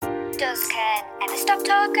Does Ken ever stop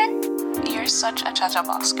talking? You're such a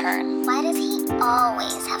chatterbox, Kern. Why does he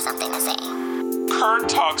always have something to say? Kern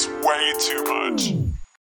talks way too much.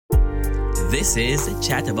 This is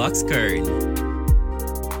Chatterbox Kern.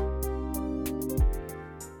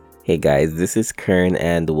 Hey guys, this is Kern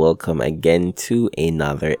and welcome again to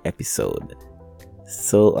another episode.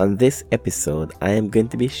 So on this episode, I am going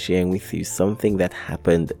to be sharing with you something that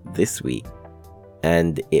happened this week,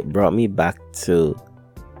 and it brought me back to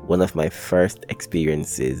one of my first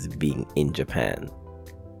experiences being in Japan.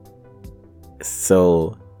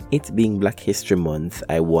 So it being Black History Month,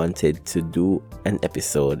 I wanted to do an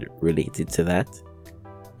episode related to that,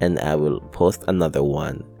 and I will post another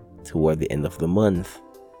one toward the end of the month.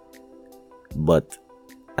 But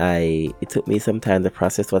it took me some time to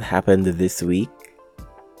process what happened this week,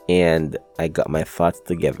 and I got my thoughts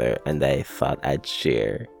together and I thought I'd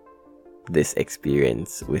share this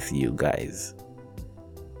experience with you guys.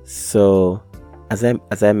 So, as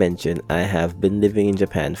I mentioned, I have been living in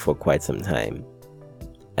Japan for quite some time.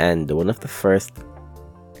 And one of the first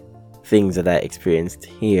things that I experienced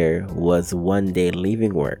here was one day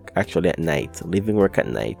leaving work at night,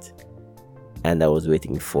 and I was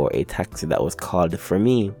waiting for a taxi that was called for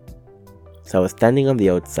me. So I was standing on the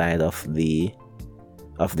outside of the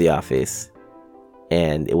office,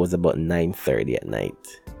 and it was about 9:30 at night.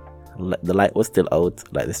 The light was still out,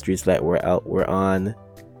 like the street light were on,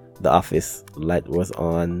 the office light was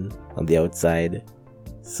on the outside,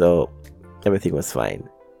 so everything was fine.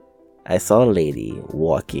 I saw a lady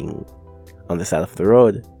walking on the side of the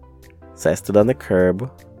road, so I stood on the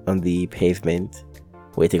curb on the pavement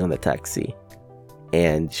waiting on the taxi,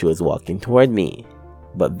 and she was walking toward me,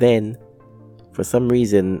 but then for some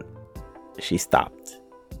reason she stopped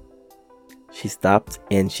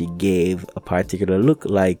and she gave a particular look,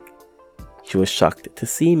 like she was shocked to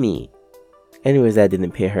see me. Anyways, I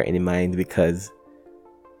didn't pay her any mind because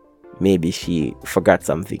maybe she forgot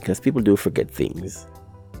something, because people do forget things.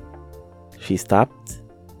 She stopped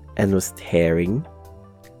and was staring,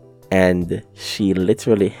 and she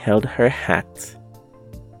literally held her hat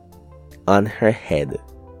on her head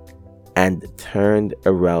and turned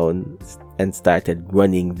around and started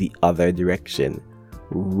running the other direction,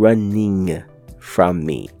 running from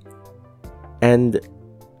me. And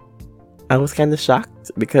I was kind of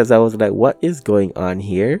shocked because I was like, what is going on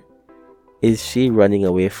here? Is she running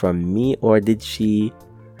away from me, or did she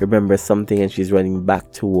remember something and she's running back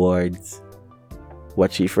towards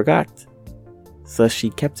what she forgot? So she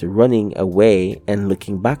kept running away and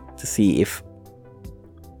looking back to see if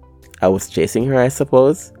I was chasing her, I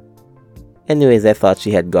suppose. Anyways, I thought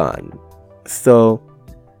she had gone. So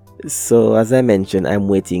as I mentioned, I'm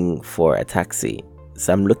waiting for a taxi.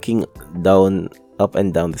 So I'm looking up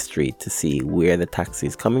and down the street to see where the taxi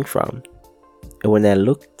is coming from. And when I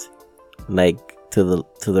looked to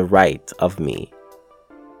the right of me,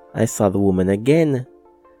 I saw the woman again.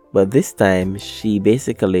 But this time she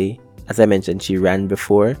basically, as I mentioned, she ran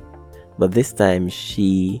before, but this time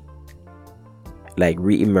she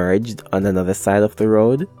re-emerged on another side of the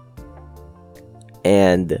road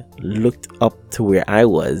and looked up to where I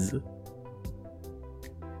was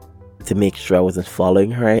to make sure I wasn't following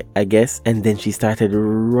her, I guess. And then she started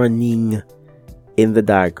running in the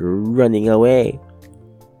dark, running away.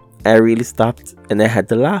 I really stopped and I had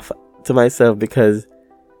to laugh to myself because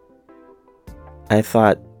I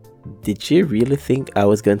thought, did she really think I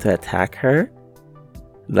was going to attack her?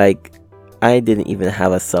 I didn't even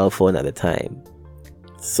have a cell phone at the time.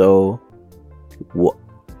 So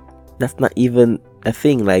that's not even a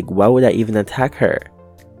thing. Why would I even attack her?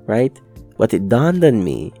 Right? But it dawned on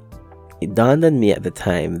me at the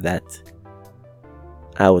time that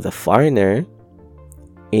I was a foreigner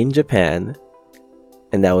in Japan,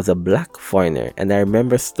 and I was a black foreigner, and I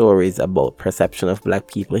remember stories about perception of black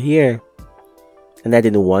people here, and I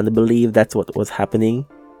didn't want to believe that's what was happening.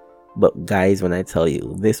 But guys, when I tell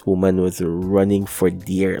you, this woman was running for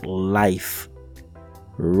dear life,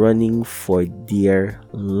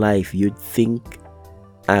 you'd think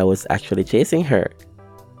I was actually chasing her.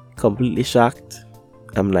 Completely shocked.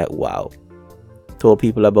 I'm like, wow. Told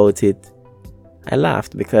people about it. I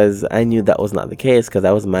laughed because I knew that was not the case, because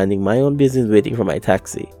I was minding my own business waiting for my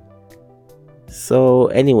taxi. So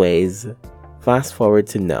anyways, fast forward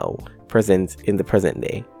to now, in the present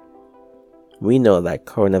day. We know that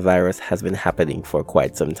coronavirus has been happening for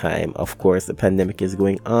quite some time. Of course, the pandemic is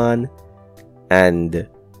going on, and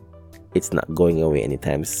it's not going away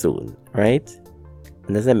anytime soon, right?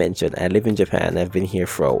 And as I mentioned, I live in Japan. I've been here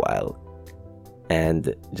for a while.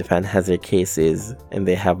 And Japan has their cases, and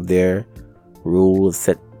they have their rules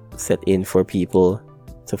set in for people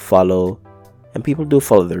to follow and people do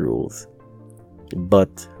follow the rules.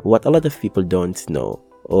 But what a lot of people don't know,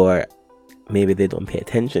 or maybe they don't pay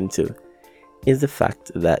attention to, is the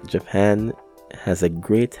fact that Japan has a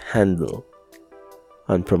great handle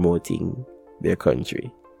on promoting their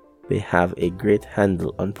country. They have a great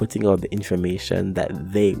handle on putting out the information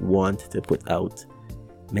that they want to put out.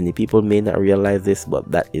 Many people may not realize this,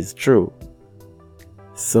 but that is true.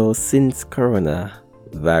 So since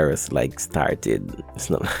coronavirus started, it's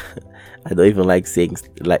not I don't even like saying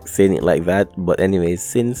it like that, but anyways,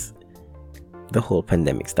 since the whole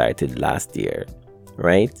pandemic started last year,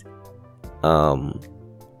 right? On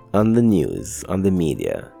the news, on the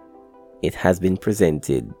media, it has been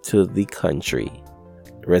presented to the country,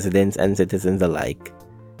 residents and citizens alike,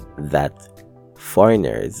 that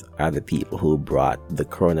foreigners are the people who brought the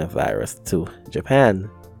coronavirus to Japan.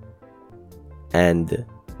 And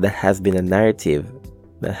that has been a narrative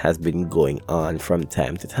that has been going on from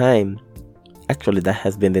time to time. Actually, that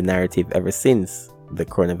has been the narrative ever since the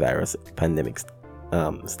coronavirus pandemic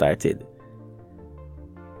started.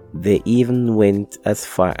 They even went as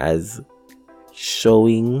far as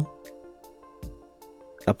showing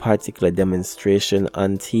a particular demonstration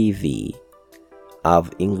on TV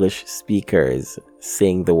of English speakers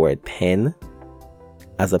saying the word pen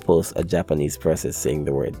as opposed to a Japanese person saying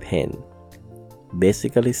the word pen.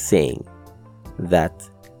 Basically saying that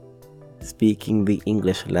speaking the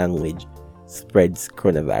English language spreads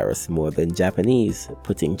coronavirus more than Japanese,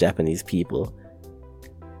 putting Japanese people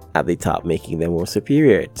at the top, making them more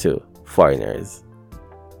superior to foreigners.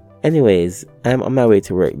 Anyways, I'm on my way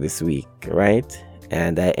to work this week, right?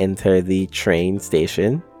 And I enter the train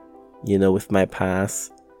station, with my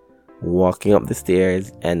pass, walking up the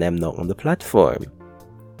stairs, and I'm now on the platform.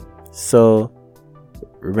 So,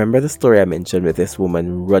 remember the story I mentioned with this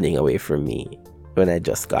woman running away from me when I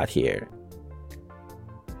just got here?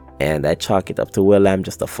 And I chalk it up to, well, I'm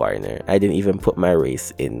just a foreigner. I didn't even put my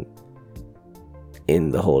race in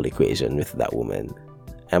the whole equation with that woman.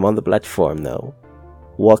 I'm on the platform now,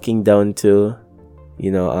 walking down to,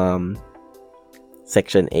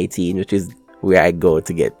 section 18, which is where I go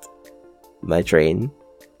to get my train.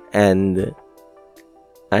 And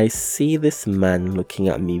I see this man looking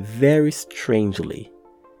at me very strangely.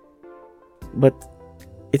 But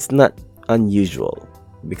it's not unusual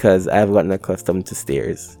because I've gotten accustomed to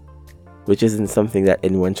stares, which isn't something that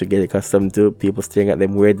anyone should get accustomed to, people staring at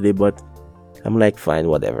them weirdly, but I'm like, fine,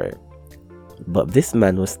 whatever. But this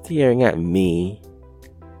man was staring at me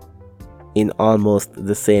in almost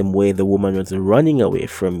the same way the woman was running away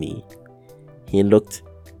from me. He looked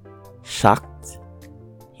shocked,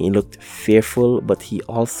 he looked fearful, but he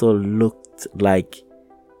also looked like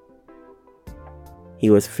he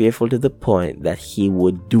was fearful to the point that he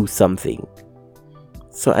would do something.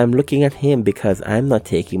 So I'm looking at him because I'm not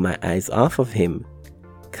taking my eyes off of him,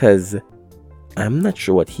 because I'm not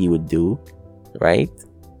sure what he would do, right?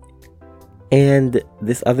 And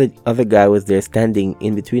this other guy was there standing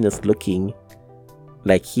in between us, looking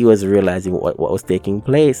like he was realizing what was taking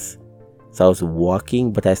place. So I was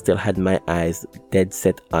walking, but I still had my eyes dead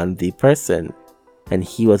set on the person, and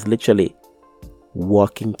he was literally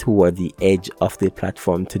walking toward the edge of the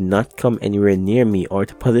platform to not come anywhere near me or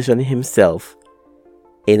to position himself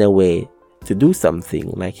in a way to do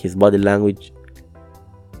something. Like his body language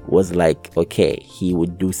was like, okay, he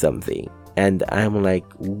would do something. And I'm like,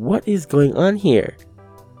 what is going on here?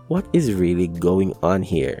 What is really going on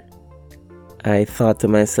here? I thought to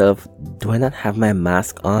myself, do I not have my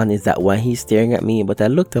mask on? Is that why he's staring at me? But I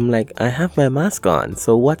looked, I'm like, I have my mask on.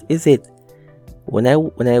 So what is it? When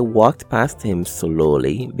I walked past him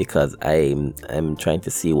slowly, because I'm trying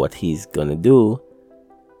to see what he's gonna do,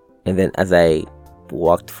 and then as I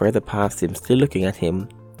walked further past him, still looking at him,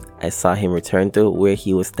 I saw him return to where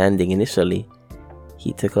he was standing initially.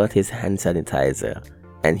 He took out his hand sanitizer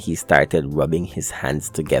and he started rubbing his hands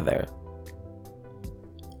together.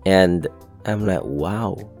 And I'm like,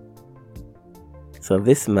 wow. So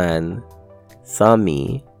this man saw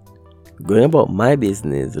me going about my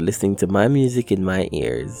business, listening to my music in my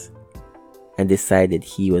ears, and decided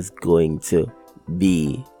he was going to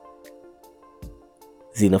be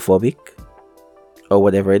xenophobic or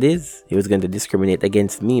whatever it is. He was going to discriminate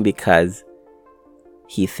against me because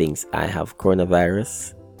he thinks I have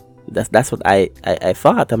coronavirus. That's what I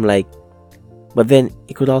thought. I'm like, but then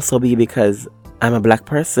it could also be because I'm a black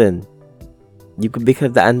person.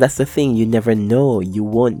 And that's the thing, you never know. You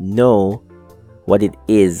won't know what it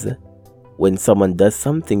is when someone does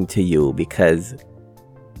something to you, because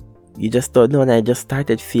you just don't know. And I just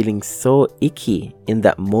started feeling so icky in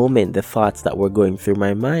that moment, the thoughts that were going through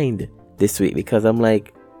my mind this week, because I'm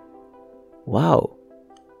like, wow,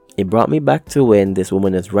 it brought me back to when this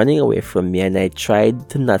woman was running away from me, and I tried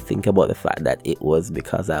to not think about the fact that it was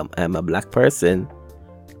because I'm a black person.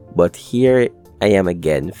 But here I am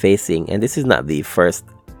again facing, and this is not the first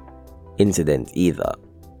incident either.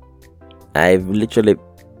 I've literally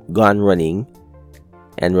gone running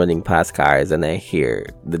past cars, and I hear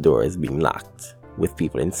the doors being locked with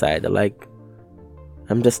people inside. They're like,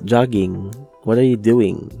 I'm just jogging. What are you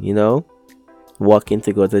doing? You know? Walking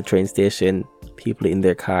to go to the train station, people in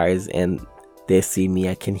their cars, and they see me.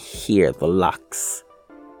 I can hear the locks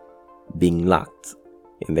being locked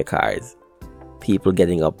in the cars. People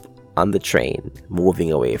getting up on the train,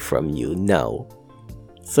 moving away from you now.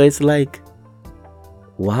 So it's like,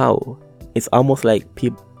 wow. It's almost like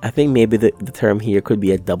people, I think maybe the term here could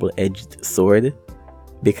be a double-edged sword,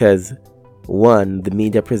 because one, the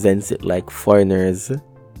media presents it like foreigners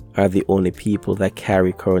are the only people that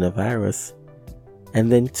carry coronavirus, and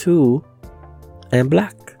then two, I'm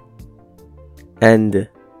black, and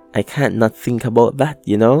I can't not think about that,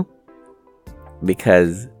 you know,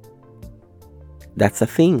 because that's a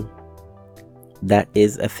thing. That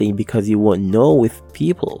is a thing, because you won't know with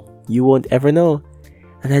people. You won't ever know.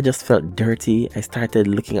 And I just felt dirty. I started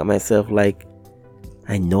looking at myself like,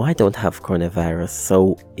 I know I don't have coronavirus,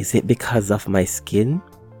 so is it because of my skin?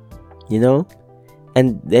 You know?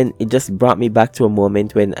 And then it just brought me back to a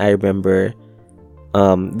moment when I remember,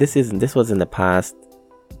 this was in the past.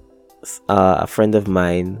 A friend of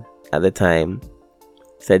mine at the time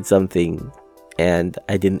said something, and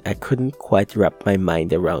I couldn't quite wrap my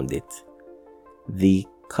mind around it. The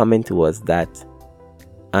comment was that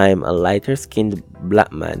I'm a lighter skinned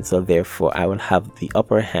black man, so therefore I will have the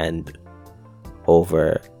upper hand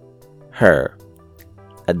over her,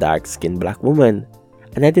 a dark skinned black woman.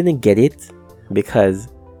 And I didn't get it, because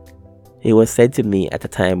it was said to me at the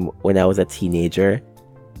time when I was a teenager,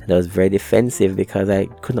 and I was very defensive because I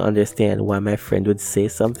couldn't understand why my friend would say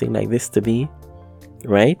something like this to me,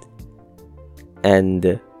 right?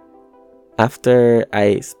 And after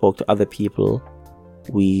I spoke to other people,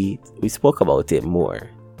 we spoke about it more,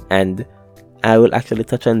 and I will actually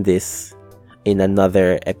touch on this in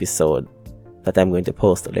another episode that I'm going to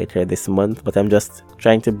post later this month, but I'm just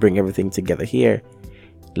trying to bring everything together here.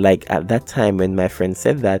 Like, at that time when my friend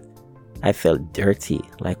said that, I felt dirty.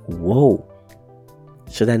 Like, whoa,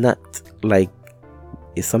 should I not, like,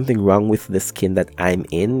 is something wrong with the skin that I'm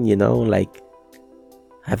in, you know? Like,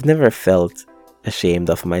 I've never felt ashamed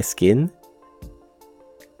of my skin.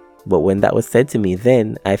 But when that was said to me,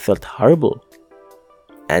 then I felt horrible.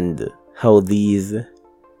 And how these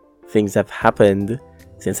things have happened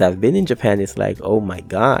since I've been in Japan, it's like, oh my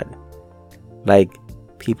God. Like,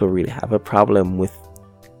 people really have a problem with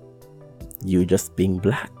you just being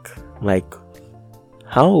black. Like,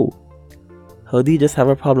 how? How do you just have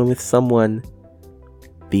a problem with someone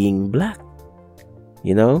being black?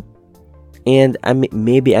 You know? And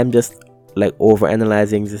maybe I'm just like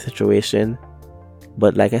overanalyzing the situation.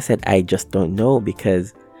 But like I said, I just don't know,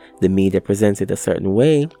 because the media presents it a certain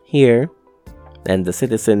way here, and the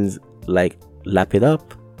citizens like lap it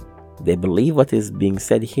up. They believe what is being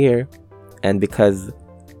said here, and because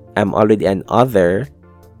I'm already an other,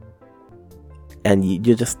 and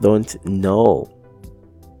you just don't know,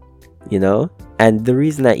 you know? And the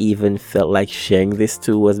reason I even felt like sharing this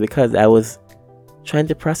too was because I was trying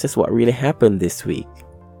to process what really happened this week,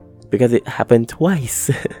 because it happened twice.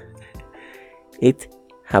 It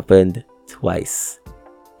happened twice.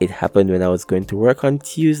 It happened when I was going to work on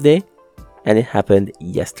Tuesday, and it happened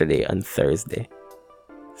yesterday on Thursday.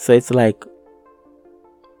 So it's like,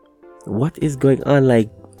 what is going on? Like,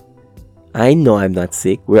 I know I'm not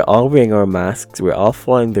sick. We're all wearing our masks. We're all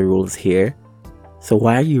following the rules here. So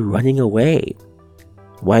why are you running away?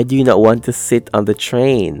 Why do you not want to sit on the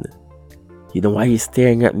train? You know, why are you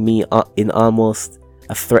staring at me in almost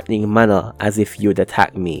a threatening manner as if you'd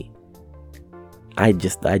attack me? I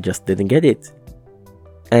just didn't get it.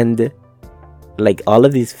 And like, all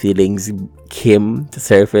of these feelings came to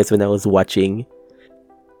surface when I was watching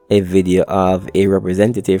a video of a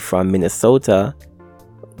representative from Minnesota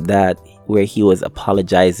where he was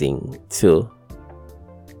apologizing to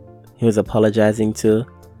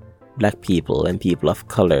black people and people of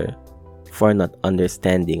color for not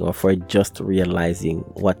understanding, or for just realizing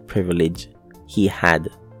what privilege he had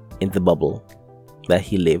in the bubble that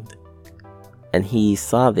he lived. And he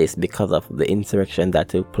saw this because of the insurrection that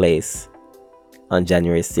took place on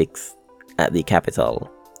January 6th at the Capitol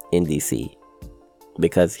in DC.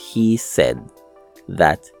 Because he said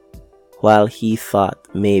that while he thought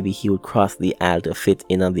maybe he would cross the aisle to fit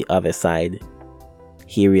in on the other side,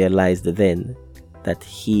 he realized then that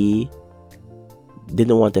he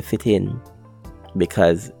didn't want to fit in.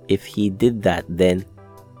 because if he did that, then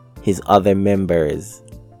his other members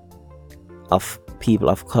of people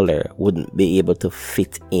of color wouldn't be able to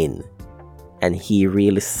fit in. And he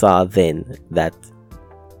really saw then what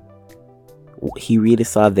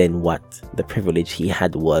the privilege he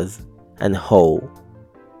had was, and how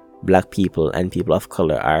black people and people of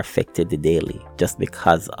color are affected daily just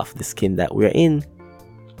because of the skin that we're in.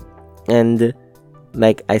 And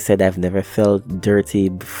like I said, I've never felt dirty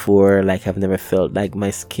before. Like, I've never felt like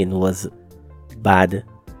my skin was bad.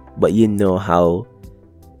 But you know how,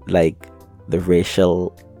 like, the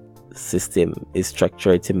racial system is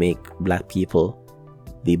structured to make black people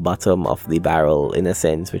the bottom of the barrel, in a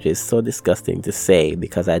sense, which is so disgusting to say,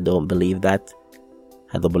 because I don't believe that.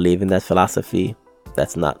 I don't believe in that philosophy.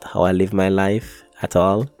 That's not how I live my life at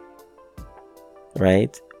all.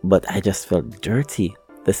 Right? But I just felt dirty.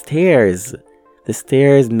 The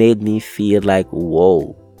stares made me feel like,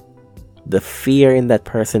 whoa. The fear in that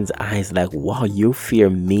person's eyes, like, wow, you fear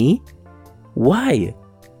me? Why?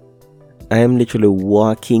 I am literally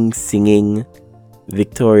walking, singing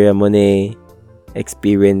Victoria Monet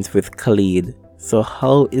experience with Khalid. So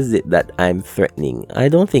how is it that I'm threatening? I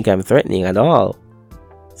don't think I'm threatening at all.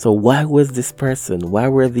 So why was this person, why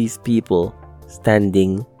were these people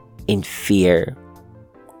standing in fear,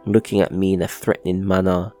 looking at me in a threatening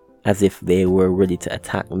manner, as if they were ready to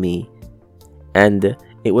attack me? And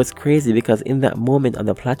it was crazy because in that moment on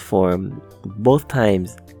the platform, both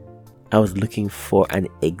times, I was looking for an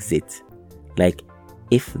exit. Like,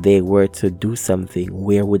 if they were to do something,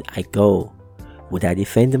 where would I go? Would I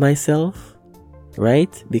defend myself?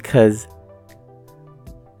 Right? Because,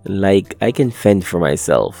 like, I can fend for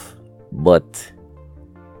myself, but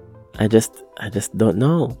I just don't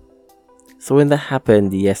know. So when that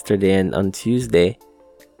happened yesterday and on Tuesday,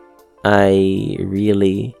 I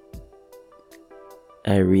really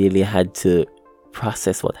had to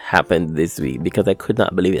process what happened this week, because I could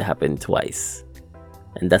not believe it happened twice.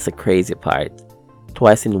 And that's the crazy part.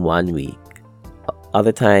 Twice in 1 week.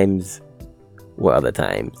 Other times were other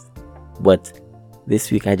times. But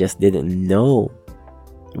this week I just didn't know.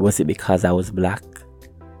 Was it because I was black?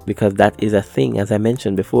 Because that is a thing, as I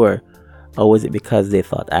mentioned before. Or was it because they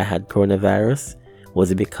thought I had coronavirus?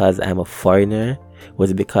 Was it because I'm a foreigner?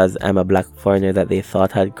 Was it because I'm a black foreigner that they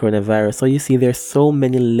thought had coronavirus? So you see, there's so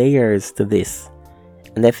many layers to this.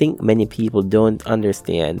 And I think many people don't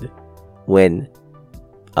understand when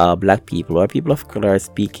black people or people of color are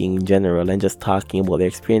speaking in general and just talking about their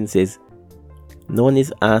experiences. No one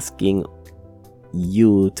is asking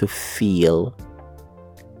you to feel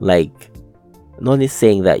like, no one is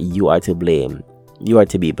saying that you are to blame. You are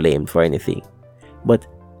to be blamed for anything. But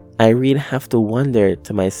I really have to wonder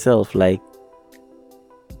to myself, like,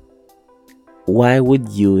 why would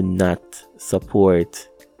you not support,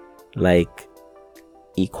 like,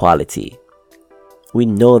 equality? We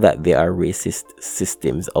know that there are racist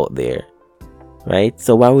systems out there, right?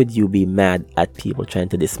 So why would you be mad at people trying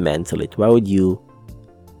to dismantle it? Why would you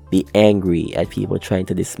be angry at people trying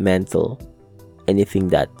to dismantle anything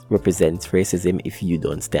that represents racism if you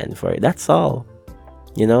don't stand for it? That's all.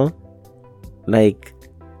 You know? Like,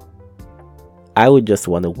 I would just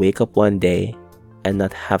want to wake up one day and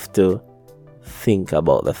not have to think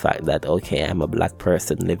about the fact that, okay, I'm a black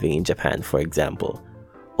person living in Japan, for example,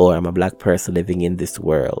 or I'm a black person living in this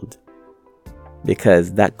world,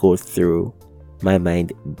 because that goes through my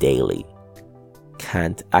mind daily.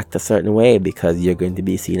 Can't act a certain way because you're going to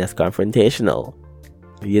be seen as confrontational,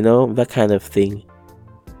 you know, that kind of thing.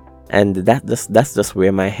 And that's just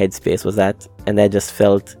where my headspace was at. And I just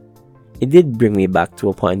felt it did bring me back to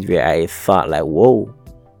a point where I thought, like, whoa,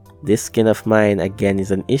 this skin of mine again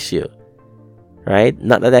is an issue. Right?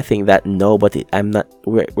 Not that I think that, no, but I'm not.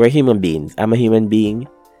 We're human beings. I'm a human being,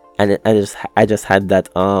 and I just had that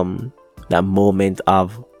that moment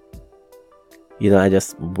of, you know, I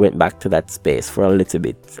just went back to that space for a little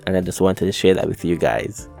bit, and I just wanted to share that with you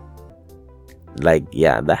guys. Like,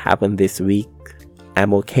 yeah, that happened this week.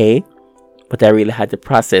 I'm okay, but I really had to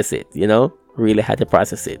process it. You know, really had to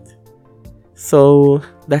process it. So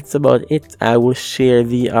that's about it. I will share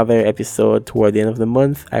the other episode toward the end of the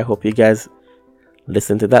month. I hope you guys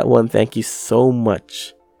listen to that one. Thank you so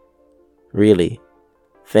much. Really.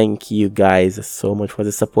 Thank you guys so much for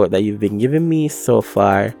the support that you've been giving me so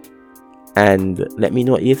far. And let me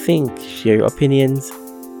know what you think. Share your opinions.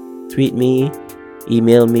 Tweet me.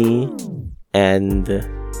 Email me. And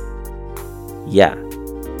yeah.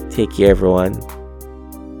 Take care, everyone.